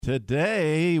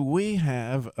Today, we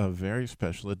have a very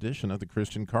special edition of the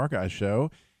Christian Car Guy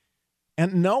Show,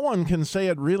 and no one can say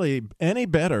it really any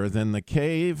better than the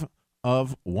Cave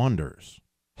of Wonders.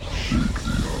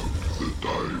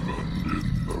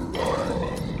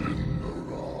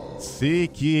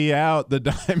 Seek ye out the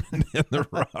diamond in the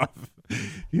rough.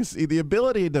 You see, the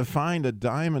ability to find a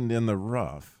diamond in the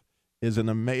rough is an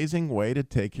amazing way to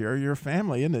take care of your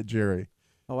family, isn't it, Jerry?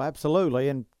 Oh, absolutely,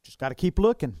 and just got to keep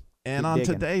looking. And on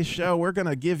today's show, we're going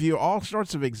to give you all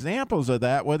sorts of examples of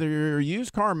that, whether you're a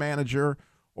used car manager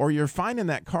or you're finding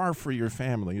that car for your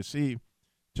family. You see,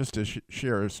 just to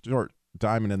share a short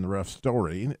diamond in the rough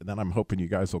story, then I'm hoping you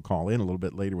guys will call in a little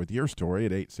bit later with your story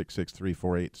at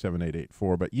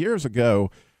 866-348-7884. But years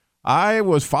ago, I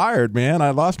was fired, man.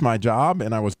 I lost my job,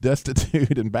 and I was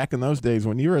destitute. And back in those days,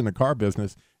 when you were in the car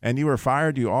business and you were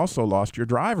fired, you also lost your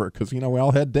driver because, we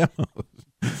all had demos.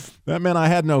 That meant I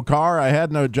had no car, I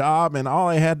had no job, and all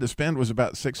I had to spend was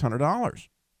about $600.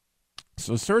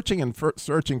 So searching for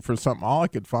something, all I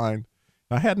could find,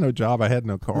 I had no job, I had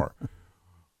no car,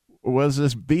 was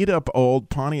this beat-up old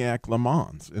Pontiac Le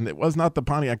Mans. And it was not the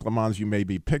Pontiac Le Mans you may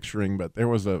be picturing, but there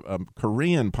was a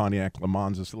Korean Pontiac Le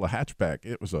Mans, this little hatchback.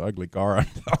 It was an ugly car, I'm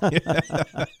telling you.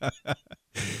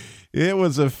 It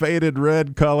was a faded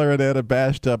red color. It had a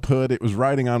bashed-up hood. It was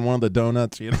riding on one of the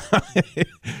donuts.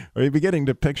 Are you beginning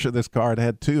to picture this car? It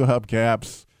had two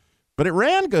hubcaps, but it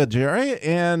ran good, Jerry.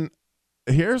 And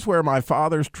here's where my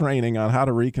father's training on how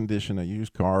to recondition a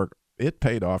used car, it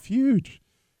paid off huge.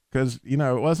 Because, it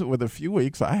wasn't with a few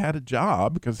weeks. I had a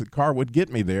job because the car would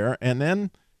get me there. And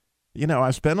then,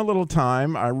 I spent a little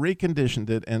time. I reconditioned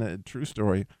it. And a true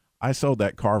story, I sold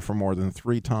that car for more than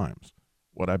 3 times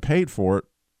what I paid for it,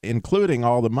 including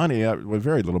all the money, with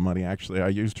very little money, actually, I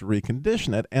used to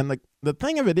recondition it. And the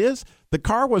thing of it is, the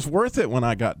car was worth it when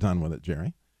I got done with it,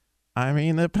 Jerry. I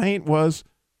mean, the paint was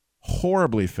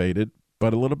horribly faded,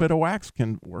 but a little bit of wax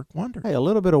can work wonders. Hey, a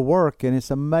little bit of work, and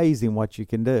it's amazing what you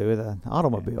can do with an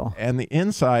automobile. And the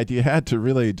inside, you had to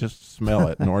really just smell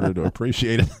it in order to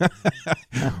appreciate it.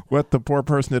 What the poor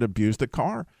person had abused the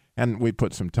car. And we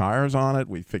put some tires on it.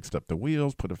 We fixed up the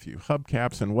wheels, put a few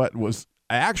hubcaps, and what was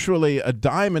actually a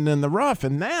diamond in the rough.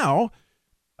 And now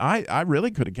I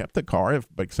really could have kept the car,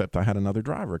 except I had another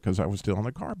driver because I was still in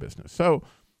the car business. So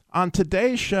on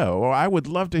today's show, I would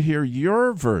love to hear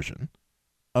your version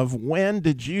of when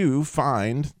did you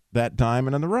find that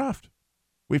diamond in the rough.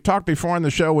 We've talked before on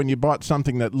the show when you bought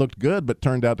something that looked good but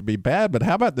turned out to be bad. But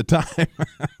how about the time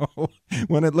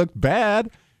when it looked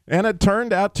bad and it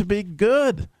turned out to be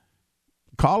good?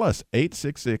 Call us,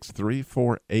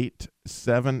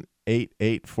 866-348-7884,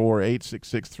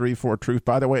 866-34-TRUTH.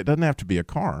 By the way, it doesn't have to be a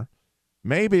car.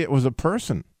 Maybe it was a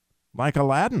person, like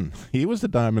Aladdin. He was the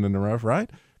diamond in the rough,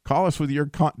 right? Call us with your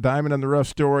diamond in the rough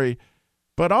story.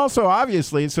 But also,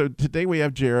 obviously, so today we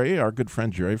have Jerry, our good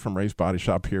friend Jerry from Ray's Body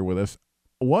Shop, here with us.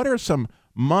 What are some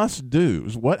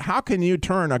must-dos? How can you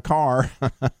turn a car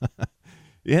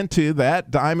into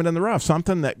that diamond in the rough?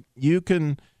 Something that you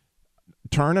can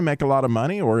turn and make a lot of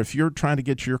money, or if you're trying to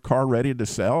get your car ready to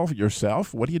sell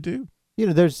yourself, what do you do?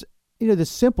 There's the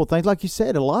simple things, like you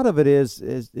said, a lot of it is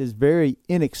very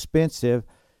inexpensive,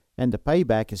 and the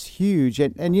payback is huge.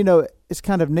 And it's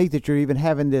kind of neat that you're even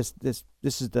having this is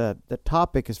the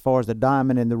topic as far as the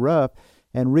diamond in the rough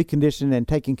and reconditioning and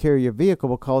taking care of your vehicle,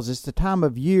 because it's the time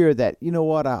of year that,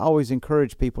 I always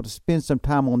encourage people to spend some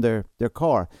time on their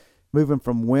car. Moving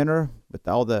from winter with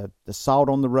all the salt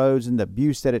on the roads and the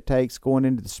abuse that it takes, going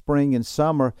into the spring and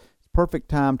summer, it's perfect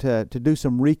time to do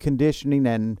some reconditioning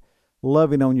and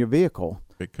loving on your vehicle.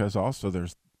 Because also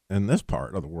there's, in this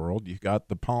part of the world, you got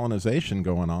the pollination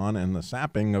going on and the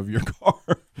sapping of your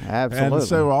car. Absolutely. And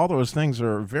so all those things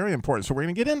are very important. So we're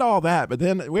going to get into all that, but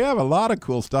then we have a lot of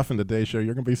cool stuff in today's show.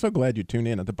 You're going to be so glad you tuned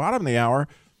in. At the bottom of the hour,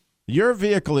 your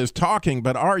vehicle is talking,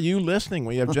 but are you listening?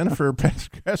 We have Jennifer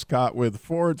Prescott with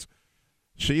Ford's.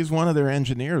 She's one of their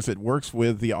engineers that works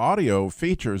with the audio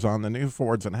features on the new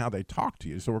Fords and how they talk to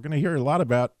you. So we're going to hear a lot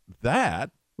about that.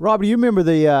 Rob, do you remember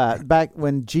the back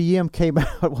when GM came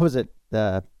out, what was it,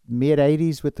 the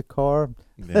mid-'80s with the car?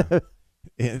 Yeah.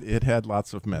 It had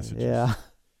lots of messages. Yeah.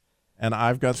 And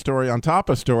I've got story on top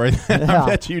of story. I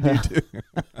bet you do too.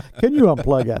 Can you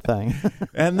unplug that thing?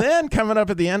 And then coming up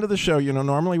at the end of the show,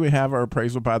 normally we have our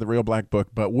appraisal by the Real Black Book,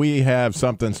 but we have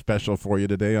something special for you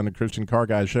today on the Christian Car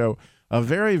Guy Show. A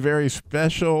very, very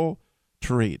special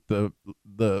treat. The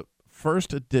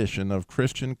first edition of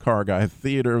Christian Car Guy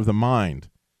Theater of the Mind.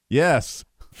 Yes,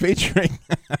 featuring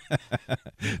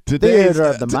today's Theater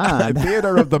of the Mind.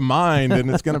 Theater of the Mind,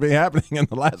 and it's going to be happening in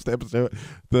the last episode,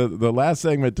 the last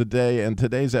segment today. And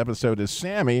today's episode is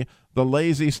Sammy, the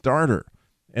Lazy Starter.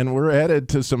 and we're headed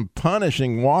to some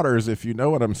punishing waters, if you know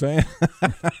what I'm saying.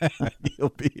 You'll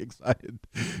be excited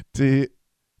to,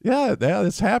 yeah,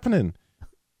 it's happening.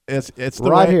 It's the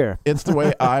right way, here. It's the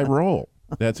way I roll.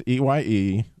 That's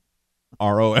EYEROL.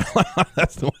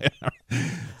 That's the way.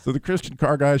 So the Christian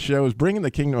Car Guys Show is bringing the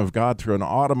kingdom of God through an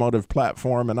automotive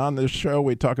platform, and on this show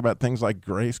we talk about things like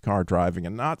grace car driving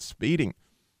and not speeding.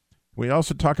 We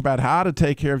also talk about how to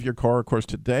take care of your car. Of course,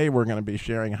 today we're going to be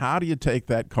sharing how do you take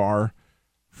that car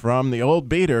from the old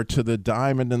beater to the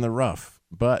diamond in the rough.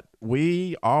 But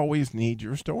we always need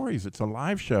your stories. It's a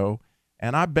live show,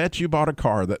 and I bet you bought a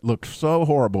car that looked so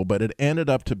horrible, but it ended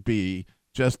up to be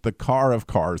just the car of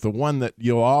cars, the one that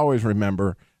you'll always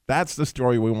remember. That's the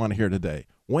story we want to hear today.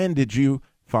 When did you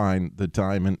find the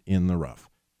diamond in the rough?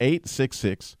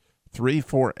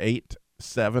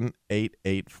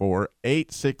 866-348-7884,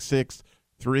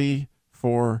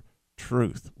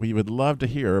 866-34-TRUTH. We would love to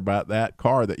hear about that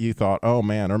car that you thought, oh,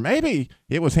 man, or maybe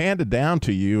it was handed down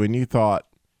to you and you thought,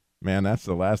 man, that's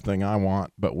the last thing I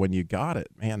want. But when you got it,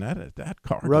 man, that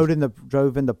car drove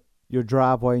in your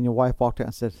driveway, and your wife walked out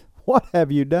and said, "What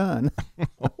have you done?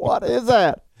 What is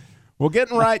that?" Well,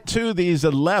 getting right to these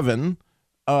 11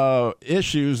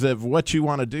 issues of what you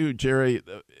want to do, Jerry.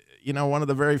 You know, one of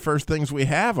the very first things we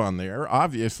have on there,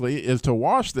 obviously, is to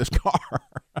wash this car.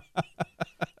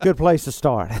 Good place to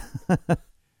start.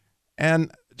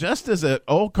 And just as an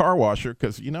old car washer,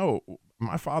 because, you know,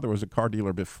 my father was a car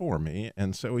dealer before me,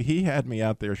 and so he had me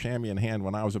out there chamois in hand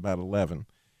when I was about 11.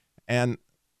 And,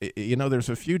 you know, there's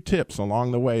a few tips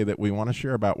along the way that we want to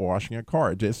share about washing a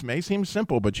car. It just may seem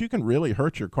simple, but you can really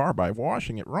hurt your car by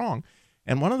washing it wrong.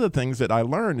 And one of the things that I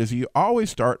learned is you always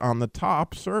start on the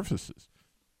top surfaces.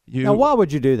 Now, why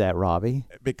would you do that, Robbie?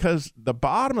 Because the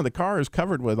bottom of the car is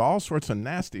covered with all sorts of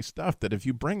nasty stuff that if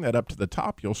you bring that up to the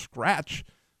top, you'll scratch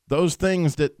those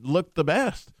things that look the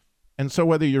best. And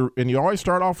so you always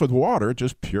start off with water,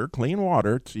 just pure clean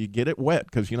water, so you get it wet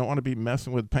because you don't want to be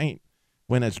messing with paint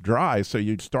when it's dry. So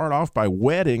you'd start off by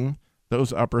wetting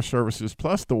those upper surfaces,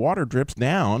 plus the water drips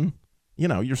down. You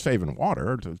know, you're saving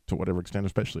water to whatever extent,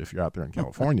 especially if you're out there in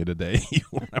California today.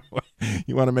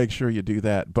 You want to make sure you do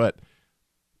that. But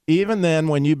even then,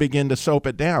 when you begin to soap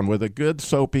it down with a good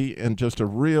soapy and just a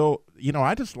real, you know,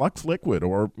 I just Lux Liquid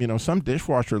or, you know, some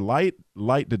dishwasher light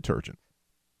detergent.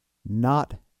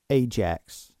 Not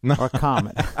Ajax or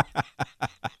Comet.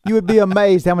 You would be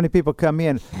amazed how many people come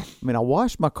in. I mean, I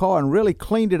washed my car and really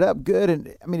cleaned it up good.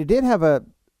 And I mean, it did have a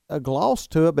gloss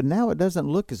to it, but now it doesn't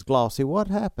look as glossy. What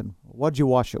happened? What'd you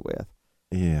wash it with?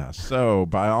 Yeah. So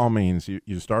by all means,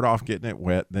 you start off getting it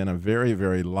wet, then a very,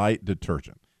 very light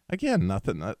detergent. Again,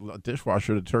 nothing.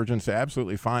 Dishwasher detergent's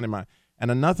absolutely fine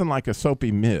and nothing like a soapy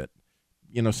mitt.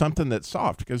 You know, something that's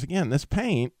soft because again, this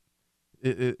paint,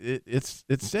 it's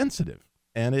sensitive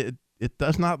and it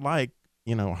does not like,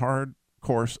 you know, hard,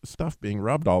 coarse stuff being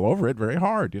rubbed all over it very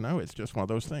hard. You know, it's just one of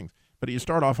those things. But you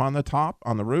start off on the top,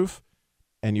 on the roof,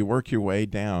 and you work your way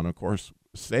down. Of course,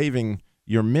 saving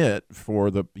your mitt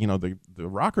for the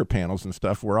rocker panels and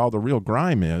stuff where all the real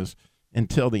grime is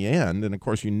until the end. And of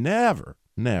course, you never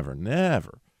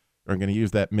are going to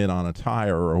use that mitt on a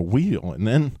tire or a wheel and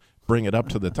then bring it up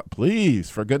to the top.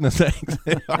 Please, for goodness sakes,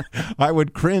 I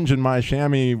would cringe in my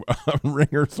chamois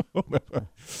wringer.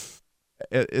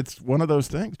 It's one of those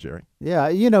things, Jerry. Yeah,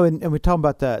 you know, and we're talking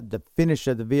about the finish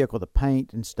of the vehicle, the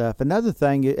paint and stuff. Another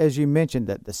thing, as you mentioned,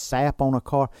 that the sap on a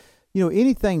car, you know,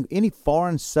 any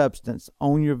foreign substance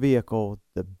on your vehicle,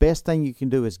 the best thing you can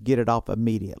do is get it off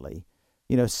immediately.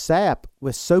 You know, sap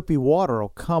with soapy water will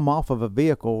come off of a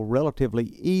vehicle relatively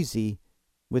easy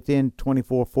within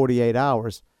 24, 48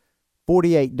 hours.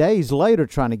 48 days later,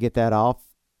 trying to get that off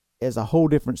is a whole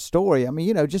different story. I mean,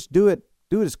 you know, just do it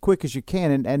as quick as you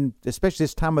can. And especially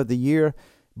this time of the year,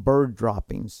 bird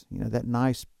droppings, you know, that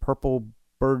nice purple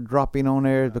bird dropping on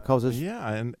there because it's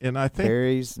and I think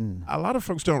berries. And a lot of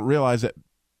folks don't realize that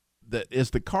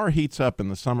as the car heats up in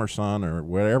the summer sun or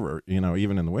whatever, you know,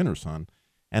 even in the winter sun,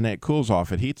 and it cools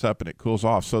off. It heats up and it cools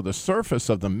off. So the surface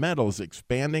of the metal is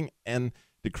expanding and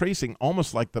decreasing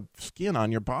almost like the skin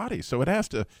on your body. So it has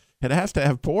to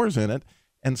have pores in it.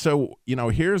 And so, you know,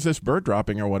 here's this bird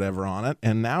dropping or whatever on it,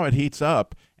 and now it heats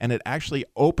up and it actually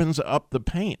opens up the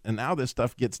paint. And now this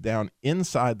stuff gets down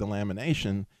inside the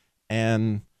lamination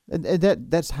and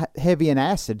that's heavy in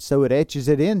acid, so it etches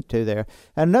it into there.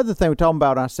 And another thing we're talking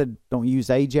about, I said don't use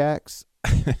Ajax.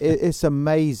 It's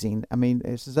amazing. I mean,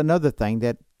 this is another thing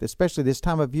that, especially this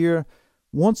time of year,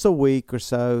 once a week or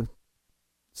so,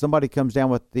 somebody comes down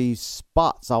with these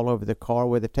spots all over the car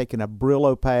where they're taking a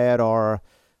Brillo pad or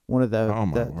one of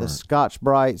the Scotch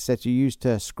Brights that you use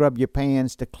to scrub your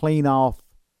pans to clean off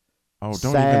don't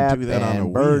sap even do that on a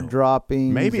and bird wheel.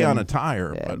 droppings. Maybe on and- a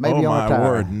tire, yeah, but maybe oh on a my tire.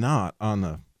 word, not on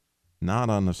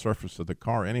the surface of the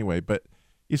car anyway. But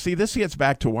you see, this gets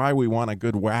back to why we want a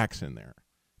good wax in there,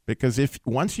 because if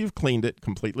once you've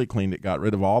completely cleaned it, got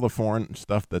rid of all the foreign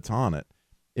stuff that's on it,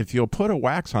 if you'll put a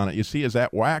wax on it, you see, as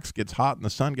that wax gets hot in the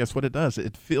sun, guess what it does?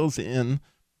 It fills in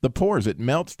the pores. It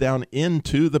melts down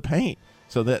into the paint,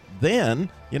 so that then,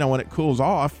 when it cools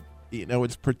off,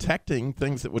 it's protecting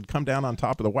things that would come down on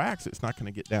top of the wax. It's not going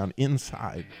to get down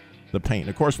inside the paint.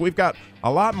 Of course, we've got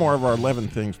a lot more of our 11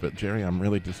 things, but Jerry, I'm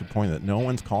really disappointed that no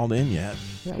one's called in yet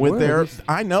with their.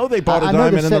 I know they bought a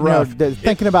diamond in the rough. They're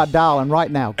thinking about dialing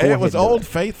right now. Go it ahead was and do Old it.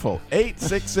 Faithful.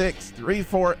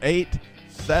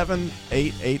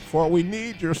 866-348-7884. We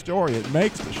need your story. It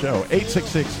makes the show.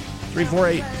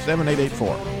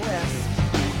 866-348-7884.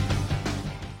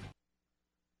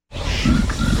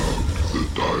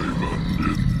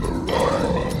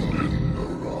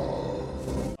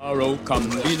 Tomorrow come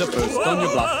be the first on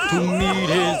your block to meet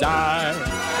his eye.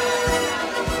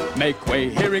 Make way,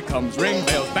 here he comes, ring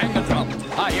bells, bang the drums.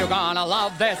 Are you gonna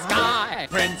love this guy?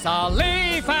 Prince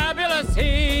Ali, fabulous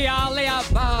he, Ali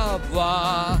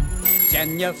Ababa.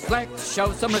 Genuflect,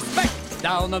 show some respect,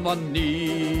 down on one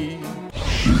knee.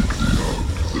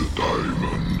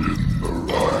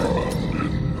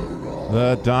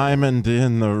 The diamond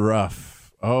in the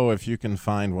rough. Oh, if you can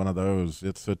find one of those,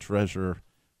 it's a treasure.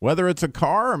 Whether it's a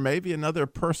car or maybe another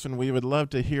person, we would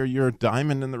love to hear your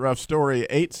diamond in the rough story.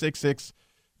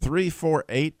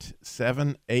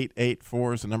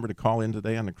 866-348-7884 is the number to call in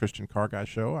today on the Christian Car Guy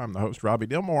Show. I'm the host, Robbie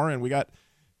Dilmore, and we got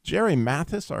Jerry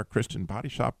Mathis, our Christian body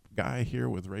shop guy, here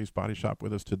with Ray's Body Shop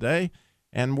with us today.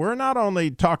 And we're not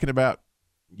only talking about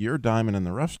your diamond in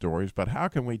the rough stories, but how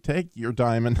can we take your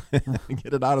diamond and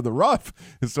get it out of the rough,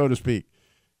 so to speak.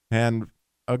 And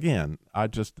again, I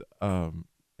just am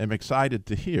excited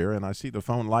to hear, and I see the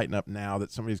phone lighting up now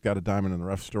that somebody's got a diamond in the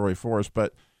rough story for us.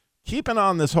 But keeping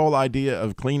on this whole idea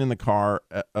of cleaning the car,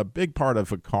 a big part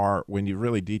of a car, when you're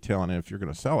really detailing it, if you're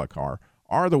going to sell a car,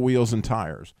 are the wheels and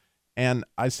tires. And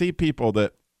I see people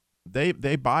that they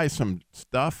buy some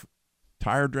stuff,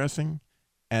 tire dressing,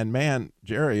 and man,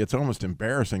 Jerry, it's almost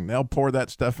embarrassing. They'll pour that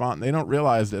stuff on. They don't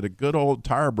realize that a good old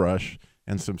tire brush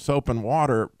and some soap and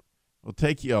water will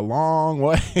take you a long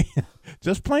way.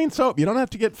 Just plain soap. You don't have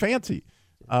to get fancy.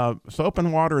 Soap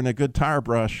and water and a good tire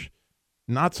brush,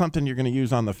 not something you're going to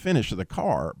use on the finish of the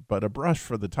car, but a brush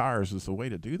for the tires is the way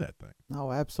to do that thing.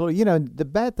 Oh, absolutely. The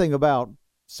bad thing about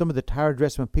some of the tire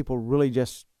dressing, when people really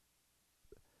just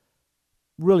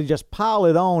pile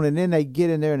it on, and then they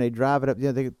get in there and they drive it up.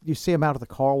 You see them out of the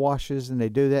car washes, and they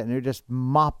do that, and they're just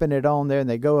mopping it on there, and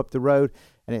they go up the road,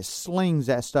 and it slings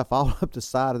that stuff all up the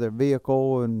side of their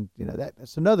vehicle, and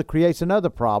creates another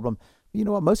problem. You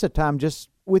know what? Most of the time, just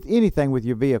with anything with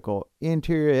your vehicle,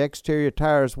 interior, exterior,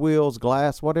 tires, wheels,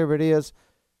 glass, whatever it is,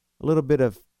 a little bit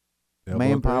of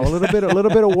manpower, a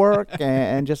little bit of work,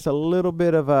 and just a little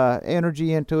bit of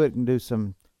energy into it, and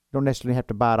don't necessarily have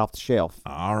to buy it off the shelf.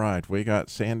 All right. We got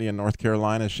Sandy in North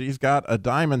Carolina. She's got a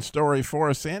diamond story for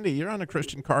us. Sandy, you're on the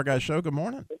Christian Car Guy Show. Good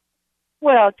morning.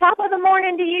 Well, top of the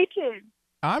morning to you too.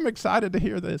 I'm excited to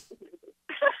hear this.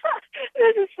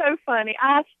 This is so funny.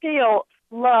 I still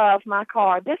love my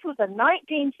car. This was a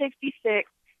 1966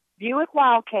 Buick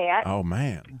Wildcat. Oh,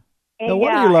 man. No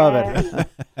wonder you love it.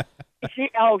 She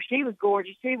was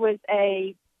gorgeous. She was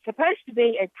supposed to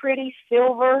be a pretty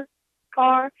silver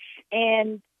car,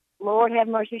 and Lord have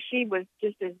mercy, she was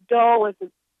just as dull as the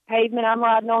pavement I'm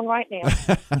riding on right now.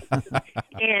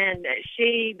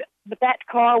 But that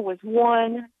car was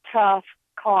one tough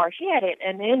car. She had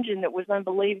an engine that was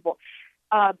unbelievable.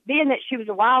 Being that she was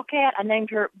a Wildcat, I named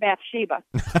her Bathsheba.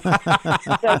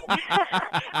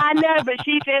 I know, but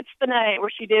she fits the name,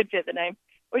 or she did fit the name.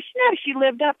 Well, she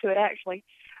lived up to it, actually.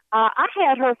 I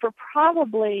had her for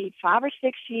probably 5 or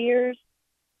 6 years.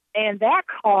 And that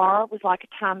car was like a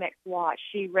Timex watch.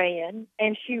 She ran,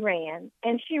 and she ran,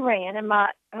 and she ran. And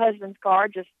my husband's car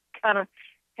just kind of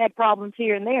had problems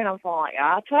here and there. And I was like,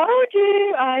 I told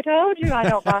you, I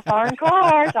don't buy foreign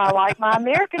cars. I like my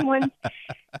American ones.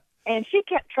 And she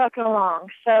kept trucking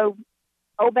along. So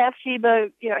old Bathsheba,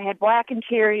 had black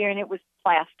interior, and it was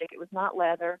plastic. It was not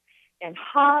leather. And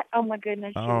hot. Oh, my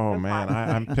goodness. Oh, man,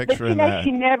 I'm but, picturing that.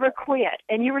 She never quit.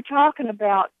 And you were talking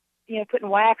about, putting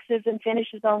waxes and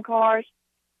finishes on cars.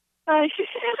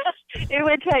 It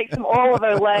would take some oil of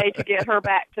Olay to get her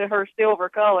back to her silver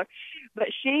color. But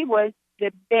she was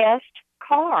the best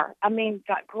car. I mean,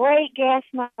 got great gas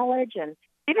mileage, and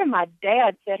even my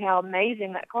dad said how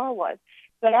amazing that car was.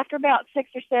 But after about 6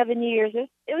 or 7 years, it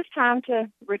was time to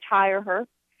retire her.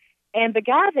 And the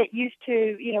guy that used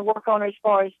to, work on her as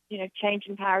far as,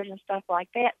 changing tires and stuff like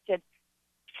that said,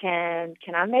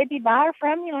 can I maybe buy her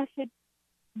from you? And I said,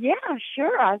 yeah,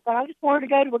 sure. I said, I just want her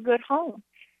to go to a good home.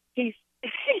 He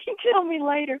told me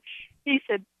later, he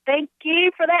said, thank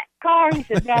you for that car. He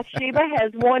said, Bathsheba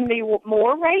has won me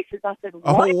more races. I said, what?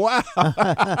 Oh, wow.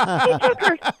 He took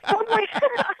her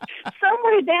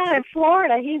somewhere down in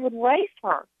Florida. He would race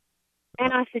her.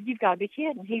 And I said, you've got to be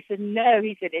kidding. He said, no.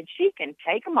 He said, and she can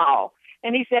take them all.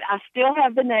 And he said, I still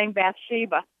have the name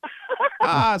Bathsheba.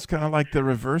 It's kind of like the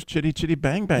reverse Chitty Chitty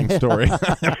Bang Bang story. Not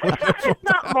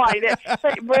like that.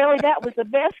 But really, that was the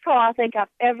best car I think I've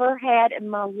ever had in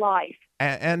my life.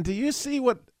 And do you see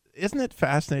isn't it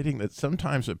fascinating that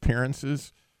sometimes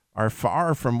appearances are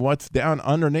far from what's down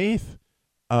underneath?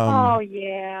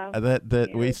 Yeah. That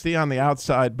we see on the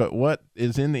outside, but what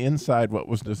is in the inside, what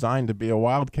was designed to be a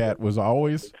wildcat was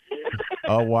always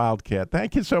a wildcat.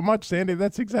 Thank you so much, Sandy.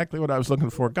 That's exactly what I was looking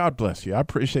for. God bless you. I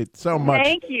appreciate so much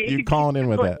Thank you calling in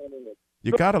with that.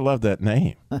 You got to love that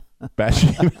name.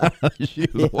 Bathsheba.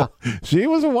 She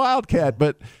was a wildcat,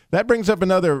 but that brings up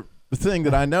another thing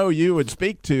that I know you would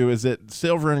speak to is that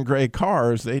silver and gray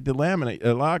cars, they delaminate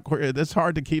a lot. It's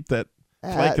hard to keep that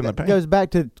flake in the paint. It goes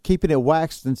back to keeping it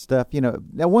waxed and stuff.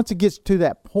 Now once it gets to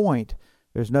that point,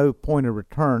 there's no point of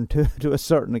return to a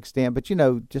certain extent. But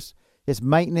just it's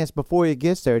maintenance before it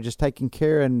gets there. Just taking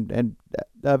care and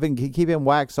of it, keeping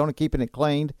wax on it, keeping it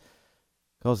cleaned.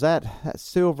 Because that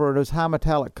silver, those high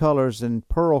metallic colors and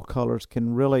pearl colors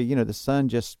can really, the sun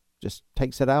just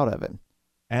takes it out of it.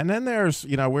 And then there's,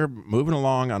 we're moving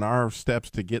along on our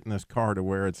steps to getting this car to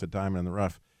where it's a diamond in the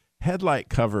rough. Headlight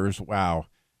covers, wow.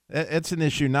 It's an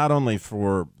issue not only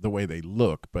for the way they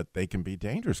look, but they can be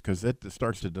dangerous because it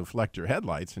starts to deflect your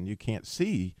headlights and you can't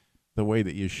see the way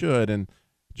that you should. And,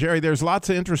 Jerry, there's lots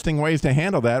of interesting ways to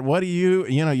handle that. What do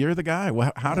you're the guy.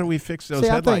 Well, how do we fix those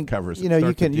headlight covers?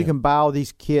 You can buy all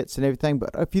these kits and everything,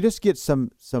 but if you just get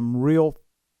some real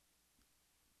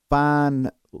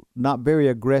fine, not very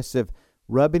aggressive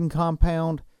rubbing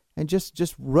compound and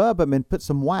just rub them and put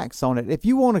some wax on it. If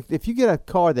you get a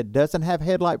car that doesn't have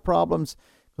headlight problems,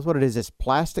 because what it is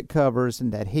plastic covers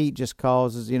and that heat just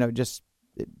causes,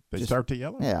 they start to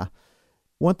yellow. Yeah.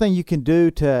 One thing you can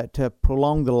do to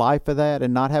prolong the life of that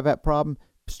and not have that problem,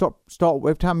 start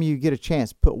every time you get a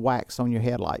chance, put wax on your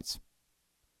headlights.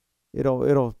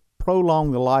 It'll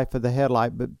prolong the life of the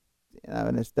headlight, but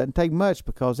and it doesn't take much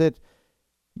because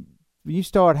you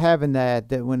start having that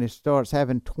when it starts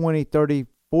having 20, 30,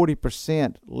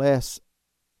 40% less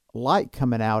light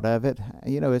coming out of it,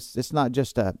 it's not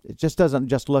just it just doesn't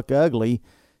just look ugly.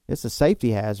 It's a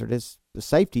safety hazard. It's a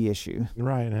safety issue.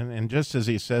 Right. And just as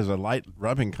he says, a light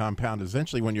rubbing compound,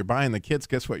 essentially when you're buying the kits,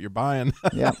 guess what you're buying?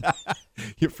 Yeah.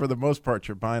 For the most part,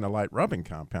 you're buying a light rubbing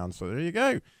compound. So there you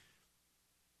go.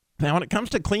 Now, when it comes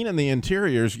to cleaning the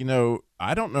interiors,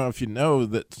 I don't know if you know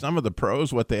that some of the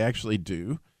pros, what they actually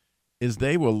do is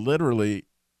they will literally,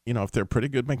 if they're pretty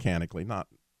good mechanically, not,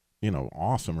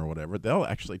 awesome or whatever, they'll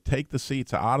actually take the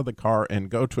seats out of the car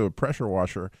and go to a pressure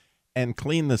washer and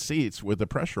clean the seats with the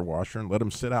pressure washer and let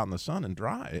them sit out in the sun and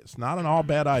dry. It's not an all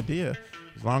bad idea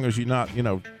as long as you're not,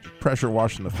 pressure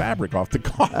washing the fabric off the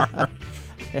car.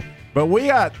 But we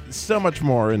got so much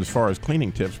more as far as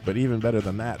cleaning tips, but even better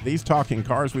than that, these talking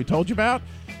cars we told you about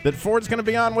that Ford's going to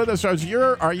be on with us.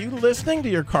 Are you listening to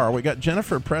your car? We got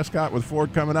Jennifer Prescott with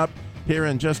Ford coming up here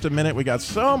in just a minute. We got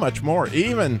so much more,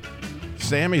 even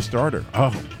Sammy Starter.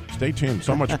 Oh, stay tuned.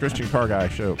 So much Christian Car Guy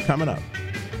show coming up.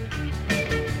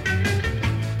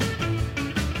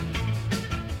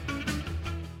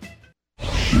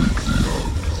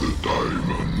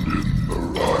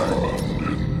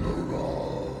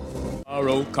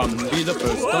 Tomorrow come be the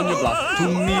first on your block to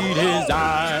meet his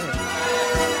eye.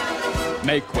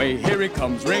 Make way, here he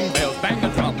comes, ring bells, bang the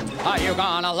drum. Are you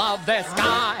gonna love this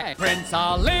guy? Prince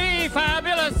Ali,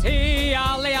 fabulous he,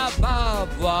 Ali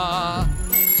Ababa.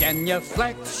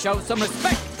 Genuflect, show some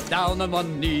respect, down on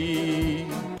one knee.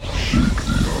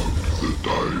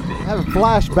 Having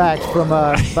flashbacks from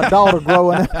my daughter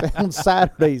growing up on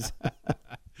Saturdays.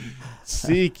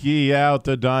 Seek ye out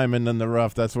the diamond in the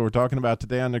rough. That's what we're talking about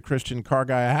today on the Christian Car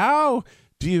Guy. How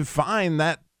do you find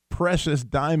that precious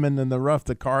diamond in the rough,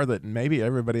 the car that maybe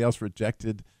everybody else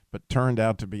rejected but turned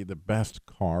out to be the best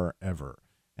car ever?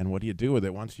 And what do you do with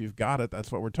it once you've got it?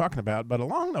 That's what we're talking about. But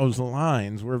along those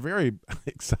lines, we're very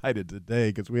excited today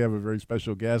because we have a very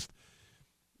special guest.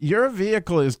 Your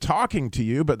vehicle is talking to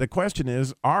you, but the question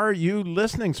is, are you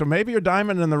listening? So maybe your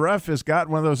diamond in the rough has got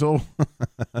one of those old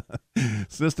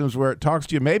systems where it talks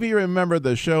to you. Maybe you remember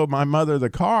the show My Mother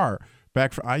the Car.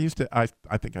 I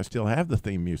think I still have the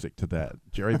theme music to that.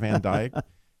 Jerry Van Dyke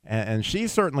and she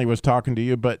certainly was talking to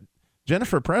you. But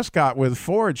Jennifer Prescott with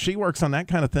Ford, she works on that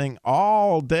kind of thing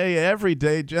all day, every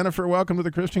day. Jennifer, welcome to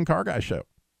the Christian Car Guy Show.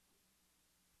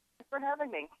 Thanks for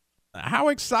having me. How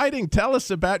exciting. Tell us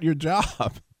about your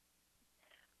job.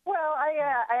 Well,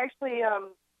 I actually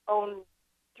own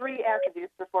 3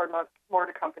 attributes for Ford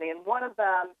Motor Company, and one of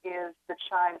them is the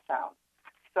chime sound.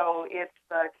 So it's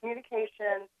the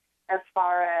communication as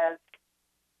far as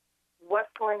what's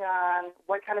going on,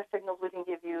 what kind of signals we can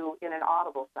give you in an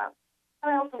audible sense.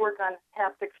 And I also work on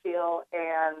haptic feel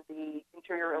and the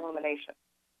interior illumination.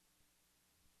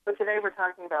 But today we're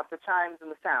talking about the chimes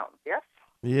and the sounds, yes?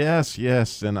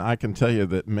 Yes, and I can tell you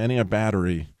that many a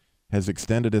battery has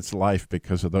extended its life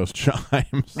because of those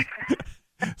chimes.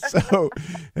 So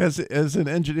as an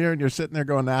engineer, and you're sitting there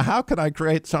going, now, how could I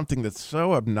create something that's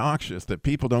so obnoxious that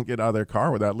people don't get out of their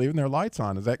car without leaving their lights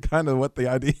on? Is that kind of what the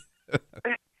idea is?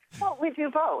 Well, we do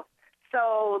both.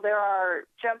 So there are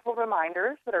gentle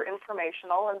reminders that are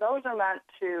informational, and those are meant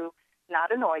to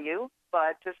not annoy you,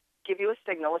 but just give you a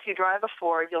signal. If you drive a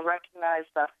Ford, you'll recognize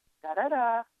the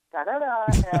da-da-da, da-da-da,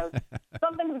 as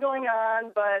something's going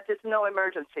on, but it's no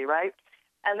emergency, right?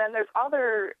 And then there's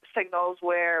other signals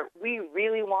where we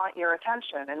really want your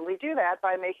attention, and we do that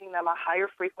by making them a higher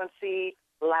frequency,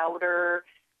 louder,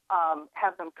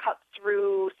 have them cut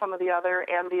through some of the other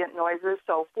ambient noises.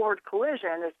 So Ford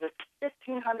Collision is this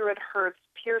 1,500 hertz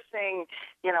piercing,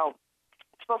 it's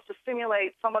supposed to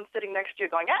simulate someone sitting next to you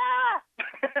going, ah!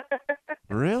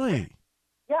 Really?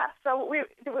 Yeah, so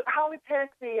how we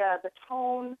pick the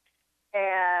tone,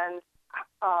 and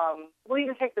we'll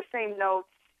even take the same notes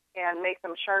and make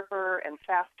them sharper and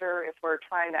faster if we're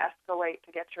trying to escalate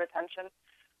to get your attention.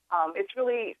 It's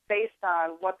really based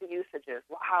on what the usage is,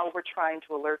 how we're trying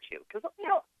to alert you. Because,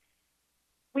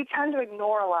 we tend to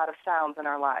ignore a lot of sounds in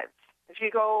our lives. If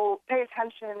you go pay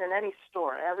attention in any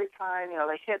store, every time,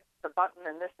 they hit the button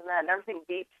and this and that, and everything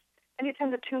beeps, and you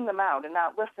tend to tune them out and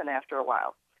not listen after a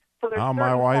while. So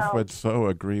my wife would so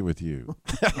agree with you.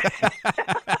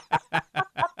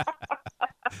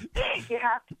 You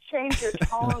have to change your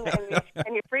tone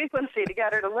and your frequency to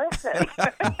get her to listen.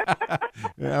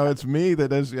 It's me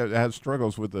that has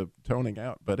struggles with the toning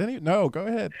out. But no, go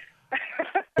ahead.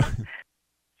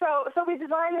 So we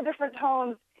design the different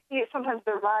tones. Sometimes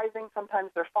they're rising,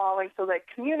 sometimes they're falling, so they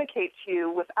communicate to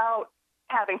you without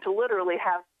having to literally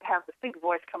have the big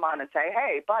voice come on and say,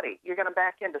 hey, buddy, you're going to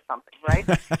back into something, right?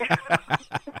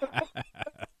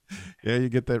 Yeah, you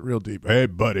get that real deep. Hey,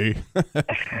 buddy.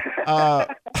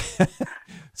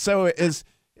 So is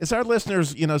our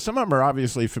listeners, some of them are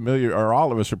obviously familiar, or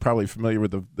all of us are probably familiar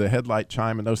with the headlight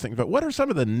chime and those things, but what are some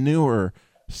of the newer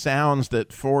sounds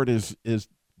that Ford is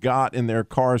got in their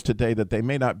cars today that they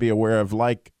may not be aware of,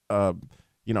 like,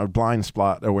 blind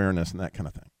spot awareness and that kind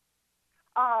of thing?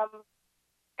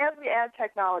 As we add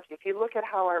technology, if you look at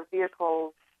how our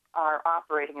vehicles are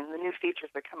operating and the new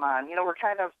features that come on, we're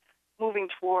kind of moving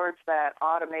towards that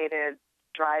automated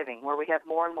driving where we have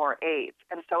more and more aids.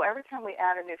 And so every time we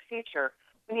add a new feature,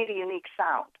 we need a unique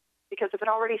sound. Because if it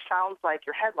already sounds like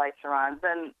your headlights are on,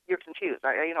 then you're confused.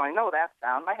 I know that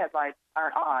sound. My headlights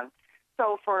aren't on.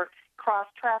 So for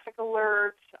cross-traffic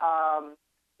alerts,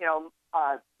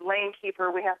 lane keeper,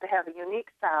 we have to have a unique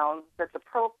sound that's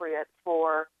appropriate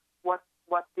for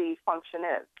what the function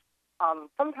is.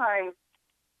 Sometimes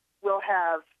we'll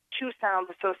have 2 sounds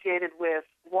associated with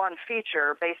one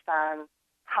feature based on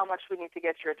how much we need to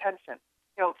get your attention.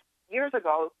 Years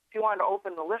ago, if you wanted to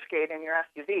open the liftgate in your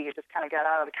SUV, you just kind of got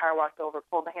out of the car, walked over,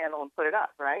 pulled the handle, and put it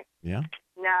up, right? Yeah.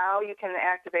 Now you can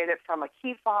activate it from a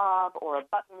key fob or a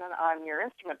button on your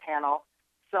instrument panel.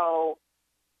 So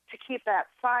to keep that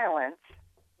silent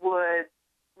would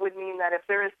mean that if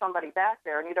there is somebody back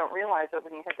there and you don't realize it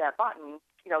when you hit that button,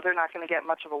 they're not going to get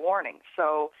much of a warning.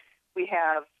 So we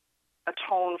have a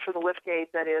tone for the liftgate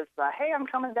that is, hey, I'm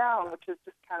coming down, which is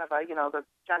just kind of the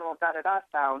general da-da-da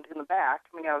sound in the back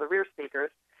coming out of the rear speakers.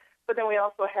 But then we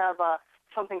also have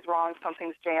something's wrong,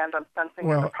 something's jammed, I'm sensing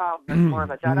there's a problem. It's more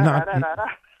of a da-da-da-da-da-da.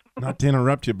 Not to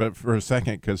interrupt you, but for a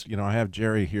second, because, I have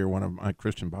Jerry here, one of my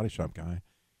Christian Body Shop guy,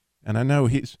 and I know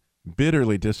he's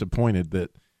bitterly disappointed that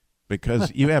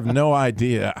because you have no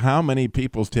idea how many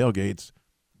people's tailgates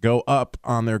go up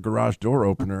on their garage door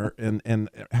opener, and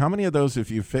how many of those have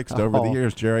you fixed over the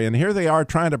years, Jerry? And here they are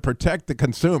trying to protect the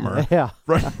consumer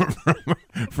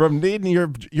from needing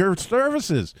your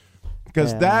services,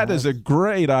 because that is a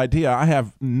great idea. I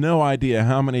have no idea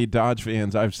how many Dodge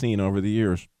fans I've seen over the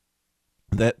years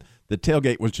that the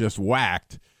tailgate was just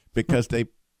whacked because they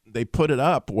put it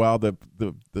up while the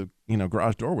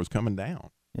garage door was coming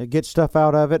down. Get stuff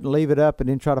out of it and leave it up, and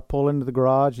then try to pull into the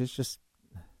garage. It's just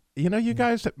you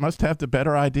guys must have the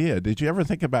better idea. Did you ever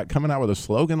think about coming out with a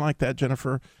slogan like that,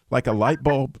 Jennifer? Like a light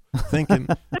bulb thinking?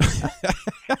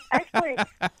 Actually,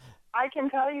 I can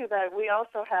tell you that we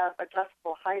also have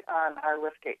adjustable height on our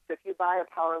liftgates. If you buy a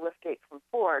power liftgate from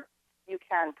Ford, you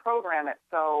can program it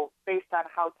so based on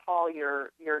how tall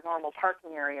your normal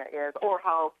parking area is or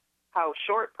how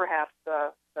short perhaps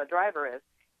the driver is,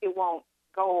 it won't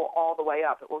go all the way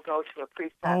up. It will go to a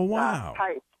preset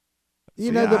height.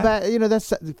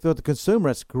 That's for the consumer.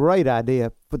 It's a great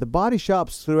idea. For the body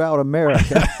shops throughout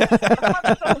America.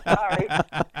 I'm so sorry.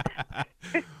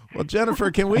 Well,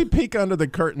 Jennifer, can we peek under the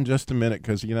curtain just a minute?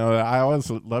 Because, I always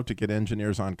love to get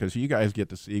engineers on because you guys get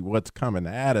to see what's coming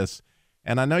at us.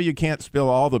 And I know you can't spill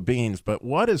all the beans, but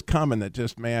what is coming that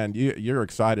just, man, you're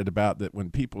excited about that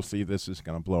when people see this is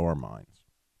going to blow our minds?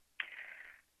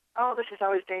 Oh, this is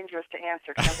always dangerous to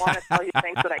answer because I want to tell you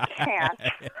things that I can't.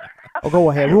 Oh, go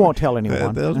ahead. We won't tell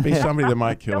anyone. There'll be somebody that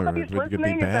might kill her. Nobody's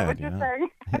listening. Is that what you're saying?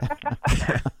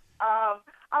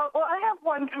 Well, I have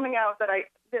one coming out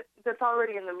that's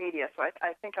already in the media, so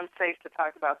I think I'm safe to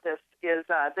talk about this, is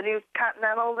the new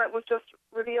Continental that was just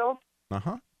revealed.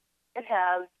 Uh-huh. It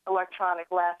has electronic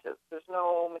latches. There's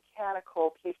no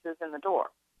mechanical pieces in the door.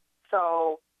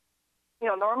 So,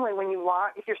 normally when you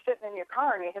lock, if you're sitting in your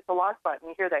car and you hit the lock button,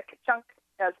 you hear that ka-chunk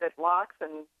as it locks,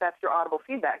 and that's your audible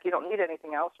feedback. You don't need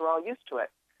anything else. We're all used to it.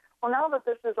 Well, now that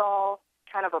this is all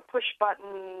kind of a push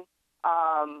button,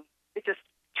 it just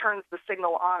turns the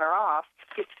signal on or off.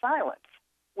 It's silent,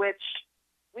 which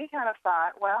we kind of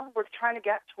thought, well, we're trying to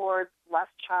get towards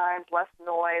less chimes, less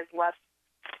noise, less,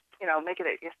 make it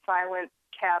a silent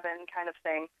cabin kind of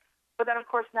thing. But then, of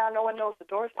course, now no one knows the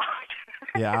door's locked.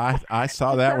 Yeah, I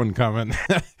saw that one coming.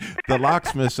 The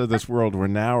locksmiths of this world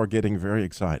are getting very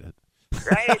excited.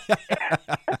 Right?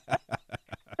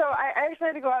 So I actually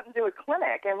had to go out and do a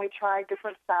clinic, and we tried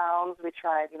different sounds. We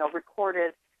tried,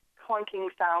 recorded clunking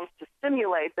sounds to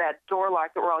simulate that door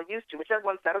lock that we're all used to, which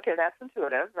everyone said, okay, that's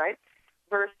intuitive, right?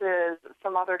 Versus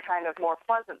some other kind of more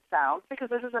pleasant sounds, because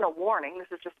this isn't a warning.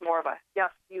 This is just more of a,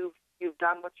 yes, you've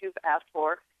done what you've asked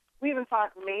for. We even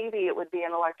thought maybe it would be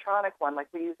an electronic one like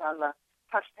we use on the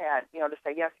touchpad, to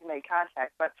say, yes, you made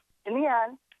contact. But in the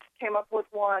end, came up with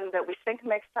one that we think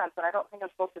makes sense, and I don't think I'm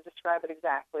supposed to describe it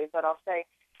exactly, but I'll say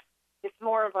it's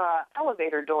more of a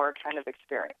elevator door kind of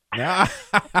experience. Yeah.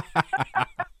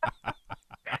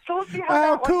 So we'll see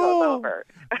how that one goes over.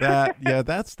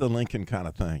 That's the Lincoln kind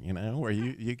of thing, where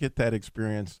you get that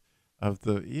experience of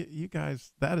you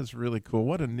guys. That is really cool.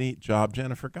 What a neat job,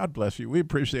 Jennifer. God bless you. We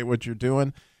appreciate what you're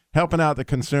doing, helping out the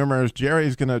consumers.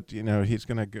 Jerry's going to, he's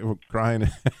going to go crying.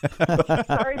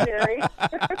 Sorry, Jerry.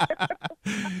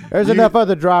 There's enough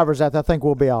other drivers that I think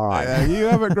we'll be all right. You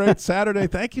have a great Saturday.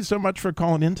 Thank you so much for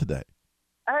calling in today.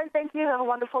 All right, thank you. Have a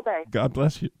wonderful day. God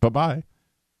bless you. Bye-bye.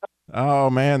 Oh,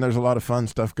 man, there's a lot of fun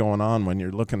stuff going on when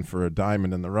you're looking for a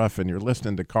diamond in the rough and you're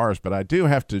listening to cars. But I do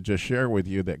have to just share with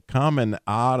you that coming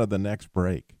out of the next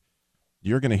break,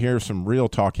 you're going to hear some real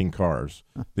talking cars.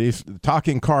 These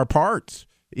talking car parts,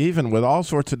 even with all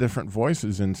sorts of different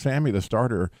voices. And Sammy, the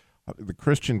starter, the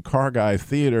Christian Car Guy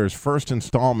Theater's first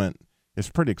installment is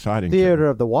pretty exciting. Theater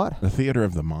of the what? The Theater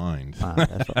of the Mind.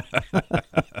 That's right.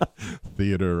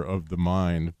 Theater of the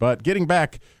Mind. But getting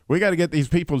back, we got to get these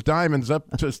people's diamonds up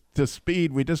to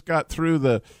speed. We just got through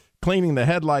the cleaning the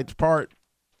headlights part.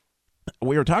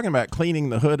 We were talking about cleaning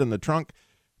the hood and the trunk.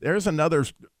 There's another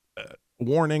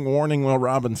warning, Will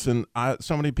Robinson.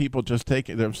 So many people just take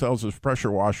themselves as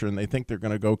pressure washer and they think they're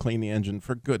going to go clean the engine.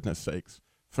 For goodness sakes,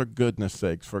 don't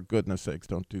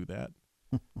do that.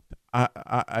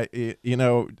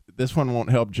 This one won't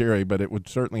help Jerry, but it would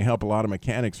certainly help a lot of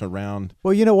mechanics around.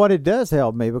 Well, you know what? It does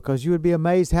help me because you would be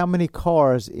amazed how many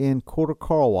cars in quarter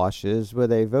car washes where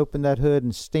they've opened that hood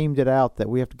and steamed it out that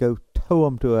we have to go tow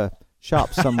them to a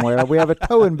shop somewhere. We have a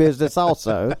towing business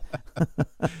also.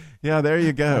 Yeah, there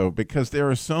you go. Because there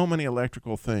are so many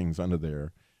electrical things under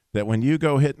there that when you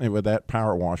go hitting it with that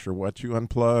power washer, what you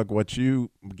unplug, what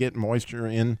you get moisture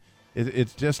in,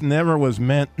 it just never was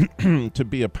meant to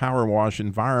be a power wash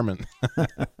environment.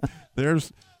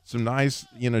 There's some nice,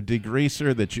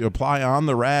 degreaser that you apply on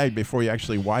the rag before you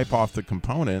actually wipe off the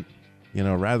component,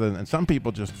 rather than, some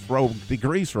people just throw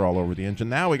degreaser all over the engine.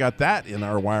 Now we got that in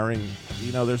our wiring.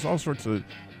 There's all sorts of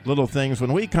little things.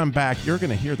 When we come back, you're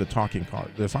going to hear the talking car.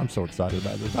 I'm so excited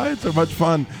about this. I had so much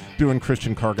fun doing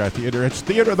Christian Car Guy Theater. It's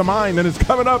Theater of the Mind, and it's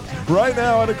coming up right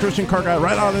now on a Christian Car Guy,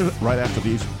 right after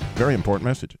these very important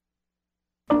messages.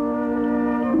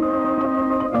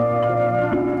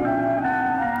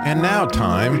 And now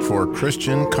time for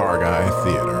Christian Car Guy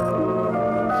Theater.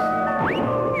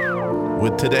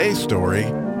 With today's story,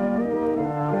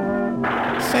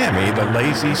 Sammy the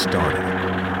Lazy Starter.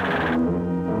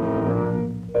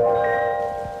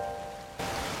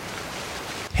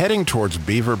 Heading towards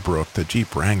Beaver Brook, the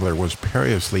Jeep Wrangler was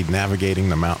perilously navigating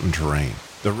the mountain terrain.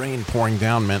 The rain pouring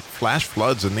down meant flash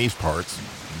floods in these parts.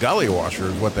 Gully washer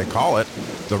is what they call it.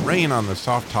 The rain on the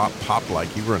soft top popped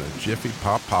like you were in a Jiffy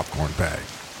Pop popcorn bag.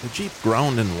 The Jeep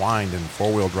groaned and whined in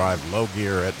four-wheel drive low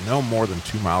gear at no more than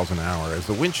 2 miles an hour as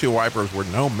the windshield wipers were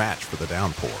no match for the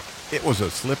downpour. It was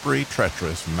a slippery,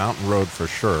 treacherous mountain road for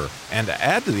sure, and to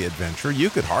add to the adventure, you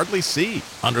could hardly see.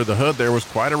 Under the hood there was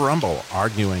quite a rumble,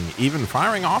 arguing, even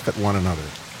firing off at one another,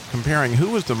 comparing who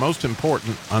was the most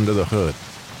important under the hood.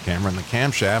 Cameron the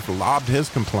camshaft lobbed his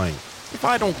complaint. If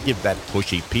I don't give that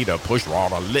pushy Pete a push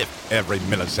rod a lift every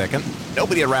millisecond,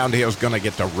 nobody around here is going to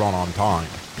get to run on time.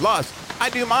 Plus, I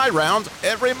do my rounds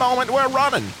every moment we're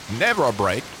running. Never a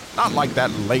break. Not like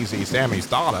that lazy Sammy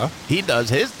Starter. He does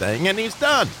his thing and he's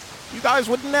done. You guys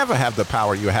would never have the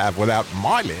power you have without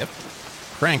my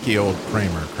lift. Cranky old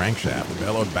Kramer crankshaft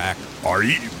bellowed back. Are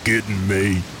you kidding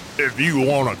me? If you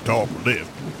want to talk lift,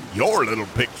 your little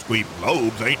pick-squeak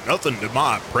lobes ain't nothing to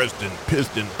my Preston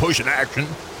piston pushing action.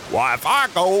 Why, if I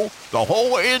go, the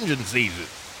whole engine sees it.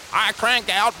 I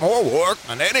crank out more work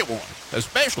than anyone,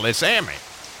 especially Sammy.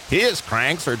 His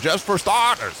cranks are just for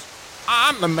starters.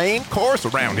 I'm the main course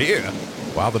around here.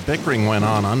 While the bickering went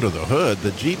on under the hood,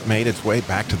 the Jeep made its way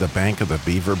back to the bank of the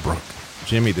Beaver Brook.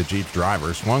 Jimmy, the Jeep's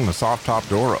driver, swung the soft top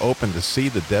door open to see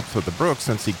the depth of the brook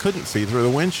since he couldn't see through the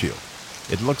windshield.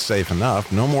 It looked safe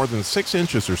enough, no more than 6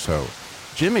 inches or so.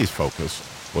 Jimmy's focus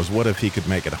was what if he could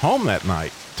make it home that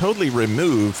night, totally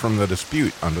removed from the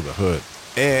dispute under the hood.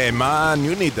 Hey, man,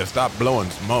 you need to stop blowing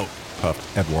smoke,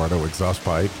 puffed Eduardo exhaust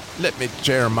pipe. Let me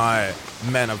share my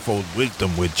manifold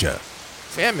wisdom with you.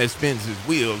 Sammy spins his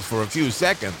wheels for a few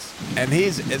seconds, and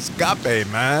he's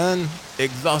escape, man.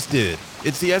 Exhausted.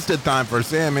 It's siesta time for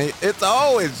Sammy. It's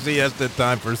always siesta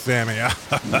time for Sammy.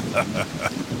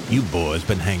 You boys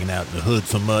been hanging out in the hood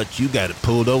so much, you got it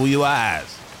pulled over your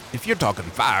eyes. If you're talking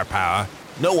firepower,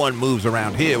 no one moves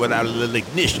around here without a little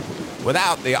ignition.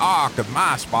 Without the arc of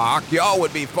my spark, y'all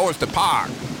would be forced to park.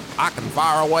 I can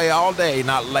fire away all day,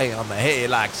 not lay on the hay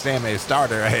like Sammy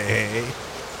Starter, hey.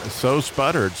 So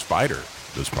sputtered Spider,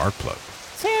 the spark plug.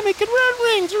 Sammy can run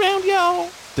rings around y'all,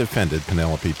 defended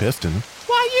Penelope Piston.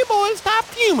 Why you boys stop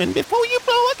fuming before you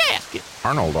blow a gasket?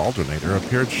 Arnold Alternator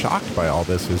appeared shocked by all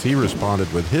this as he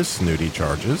responded with his snooty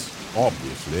charges.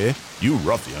 Obviously, you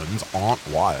ruffians aren't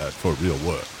wired for real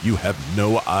work. You have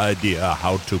no idea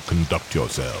how to conduct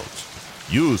yourselves.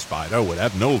 You, Spider, would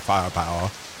have no firepower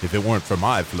if it weren't for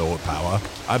my flow of power.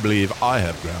 I believe I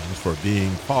have grounds for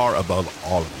being far above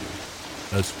all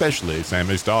of you, especially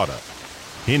Sammy Starter.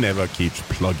 He never keeps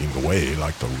plugging away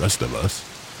like the rest of us.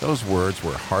 Those words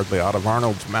were hardly out of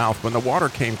Arnold's mouth when the water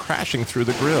came crashing through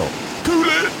the grill. Cool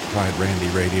it! Cried Randy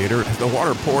Radiator as the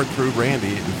water poured through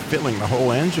Randy and filling the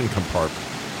whole engine compartment.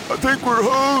 I think we're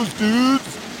hosed,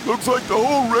 dudes. Looks like the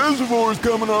whole reservoir's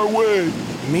coming our way.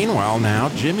 Meanwhile, now,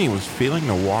 Jimmy was feeling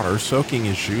the water soaking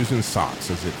his shoes and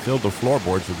socks as it filled the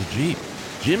floorboards of the Jeep.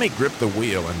 Jimmy gripped the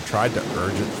wheel and tried to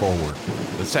urge it forward.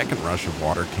 The second rush of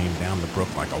water came down the brook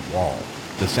like a wall.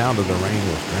 The sound of the rain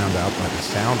was drowned out by the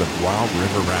sound of wild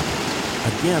river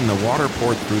rapids. Again, the water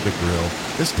poured through the grill,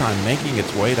 this time making its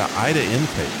way to Ida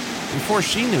intake. Before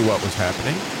she knew what was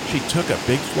happening, she took a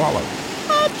big swallow.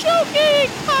 I'm choking!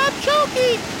 I'm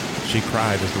choking! She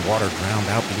cried as the water drowned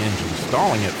out the engine,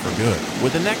 stalling it for good.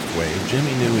 With the next wave,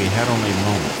 Jimmy knew he had only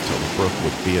moments till the brook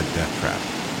would be a death trap.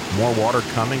 More water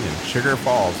coming and Sugar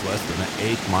Falls less than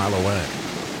an 8 mile away.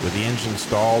 With the engine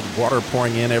stalled, water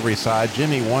pouring in every side,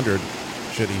 Jimmy wondered,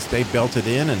 should he stay belted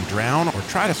in and drown or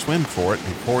try to swim for it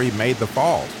before he made the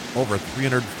falls, over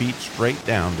 300 feet straight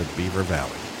down to Beaver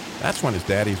Valley? That's when his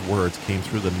daddy's words came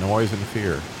through the noise and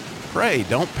fear. Pray,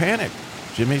 don't panic.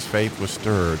 Jimmy's faith was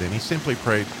stirred, and he simply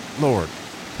prayed, Lord,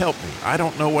 help me. I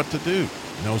don't know what to do.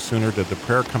 No sooner did the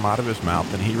prayer come out of his mouth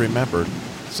than he remembered,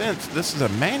 since this is a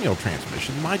manual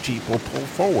transmission, my Jeep will pull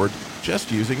forward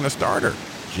just using the starter.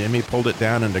 Jimmy pulled it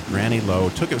down into granny low,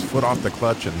 took his foot off the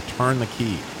clutch, and turned the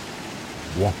key.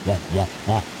 Wah, wah, wah,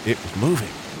 wah. It was moving.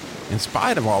 In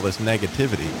spite of all this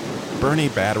negativity, Bernie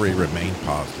Battery remained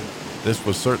positive. This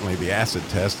was certainly the acid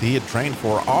test he had trained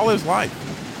for all his life.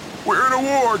 We're in a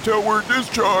war till we're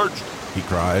discharged, he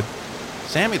cried.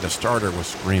 Sammy the Starter was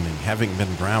screaming, having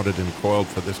been grounded and coiled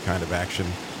for this kind of action,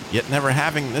 yet never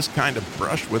having this kind of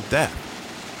brush with death.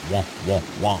 Womp, womp,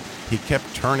 womp. He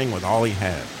kept turning with all he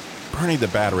had. Bernie the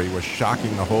Battery was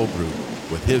shocking the whole group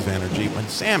with his energy when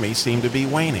Sammy seemed to be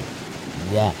waning.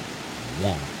 Womp,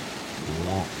 womp,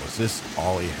 womp. Was this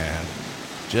all he had?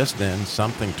 Just then,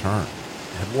 something turned.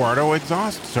 Eduardo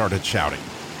Exhaust started shouting,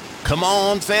 Come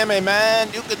on, Sammy, man,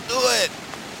 you can do it.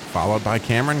 followed by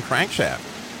Cameron Crankshaft.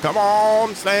 Come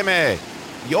on, Sammy.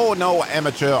 You're no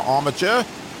amateur.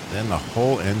 Then the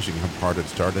whole engine compartment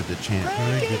started to chant,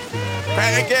 Crank it,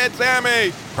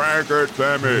 Sammy. Crank it,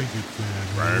 Sammy.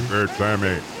 Crank it,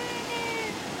 Sammy.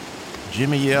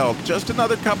 Jimmy yelled, just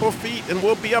another couple feet and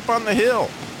we'll be up on the hill.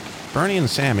 Bernie and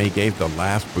Sammy gave the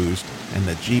last boost, and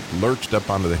the Jeep lurched up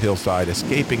onto the hillside,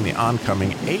 escaping the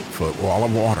oncoming 8-foot wall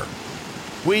of water.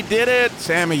 We did it,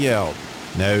 Sammy yelled.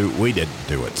 No, we didn't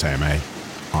do it, Sammy,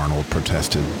 Arnold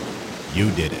protested.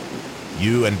 You did it.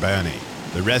 You and Bernie.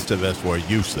 The rest of us were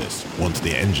useless once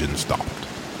the engine stopped.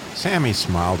 Sammy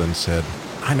smiled and said,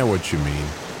 I know what you mean.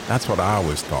 That's what I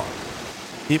always thought.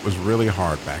 It was really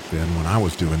hard back then when I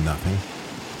was doing nothing.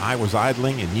 I was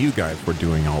idling and you guys were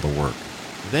doing all the work.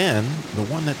 Then, the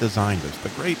one that designed us, the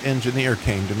great engineer,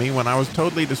 came to me when I was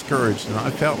totally discouraged and I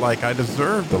felt like I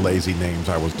deserved the lazy names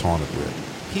I was taunted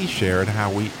with. He shared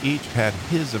how we each had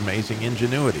his amazing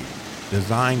ingenuity,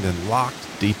 designed and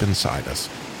locked deep inside us.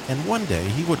 And one day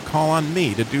he would call on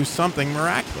me to do something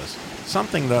miraculous,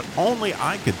 something that only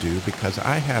I could do because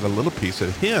I had a little piece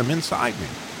of him inside me,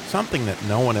 something that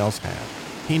no one else had.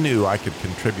 He knew I could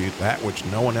contribute that which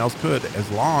no one else could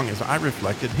as long as I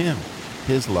reflected him,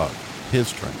 his love, his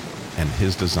strength, and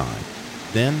his design.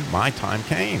 Then my time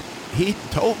came. He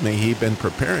told me he'd been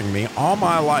preparing me all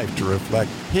my life to reflect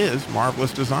his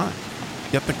marvelous design.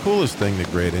 Yet the coolest thing the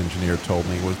great engineer told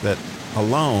me was that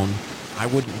alone, I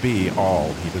wouldn't be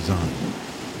all he designed.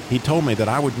 He told me that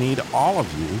I would need all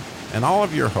of you and all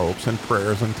of your hopes and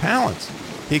prayers and talents.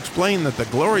 He explained that the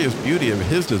glorious beauty of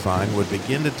his design would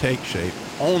begin to take shape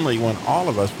only when all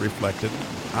of us reflected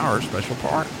our special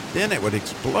part. Then it would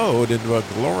explode into a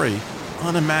glory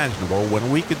unimaginable when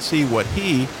we could see what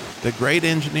he, the great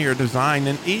engineer, designed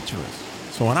in each of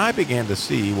us. So when I began to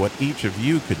see what each of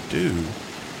you could do,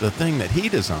 the thing that he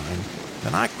designed,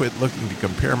 then I quit looking to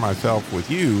compare myself with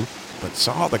you, but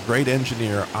saw the great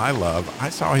engineer I love. I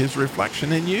saw his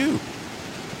reflection in you.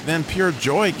 Then pure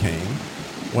joy came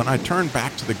when I turned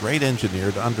back to the great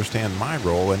engineer to understand my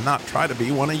role and not try to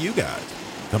be one of you guys.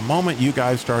 The moment you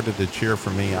guys started to cheer for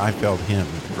me, I felt him,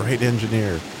 the great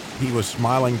engineer. He was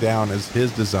smiling down as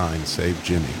his design saved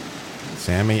Jimmy.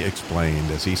 Sammy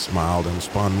explained as he smiled and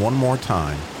spun one more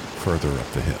time further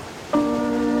up the hill.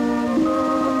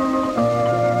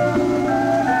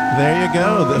 There you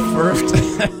go, the first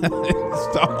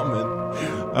installment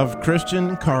of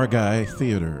Christian Car Guy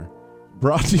Theater,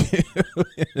 brought to you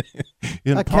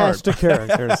in a part. cast of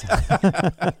characters.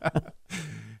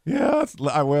 Yeah,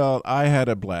 well, I had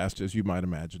a blast, as you might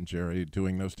imagine, Jerry,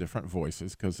 doing those different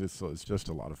voices because it's just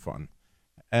a lot of fun.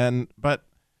 But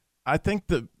I think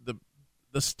the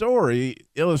story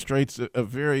illustrates a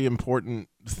very important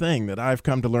thing that I've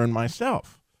come to learn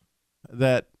myself,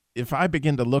 that if I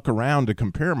begin to look around to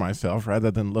compare myself rather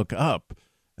than look up,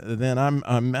 then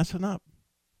I'm messing up.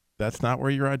 That's not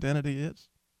where your identity is.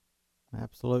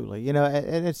 Absolutely.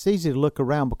 And it's easy to look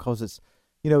around because it's,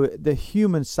 the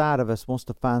human side of us wants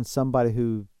to find somebody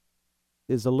who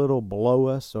is a little below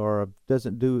us or has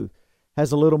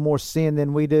a little more sin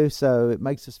than we do, so it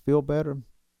makes us feel better.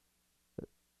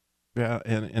 Yeah,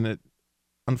 and it,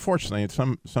 unfortunately,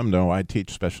 some know I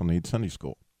teach special needs Sunday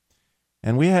school.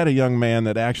 And we had a young man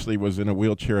that actually was in a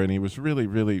wheelchair, and he was really,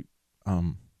 really,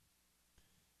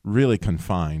 really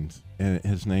confined. And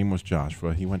his name was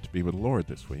Joshua. He went to be with the Lord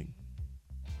this week.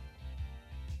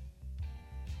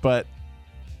 But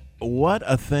what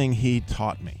a thing he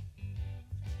taught me.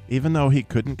 Even though he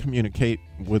couldn't communicate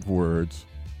with words,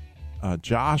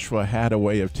 Joshua had a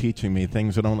way of teaching me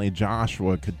things that only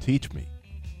Joshua could teach me.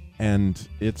 And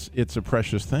it's a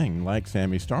precious thing, like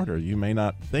Sammy Starter. You may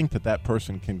not think that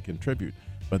person can contribute,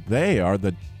 but they are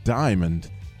the diamond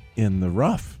in the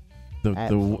rough,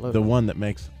 the one that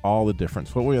makes all the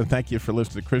difference. Well, we want to thank you for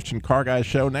listening to the Christian Car Guy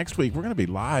Show. Next week, we're going to be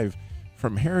live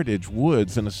from Heritage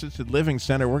Woods, an assisted living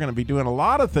center. We're going to be doing a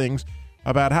lot of things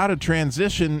about how to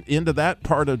transition into that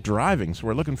part of driving. So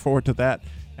we're looking forward to that.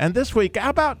 And this week, how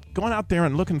about going out there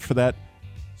and looking for that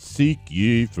seek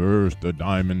ye first the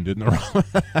diamond in the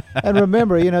rough? And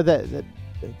remember, that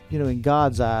in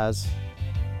God's eyes,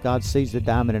 God sees the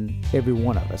diamond in every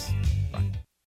one of us.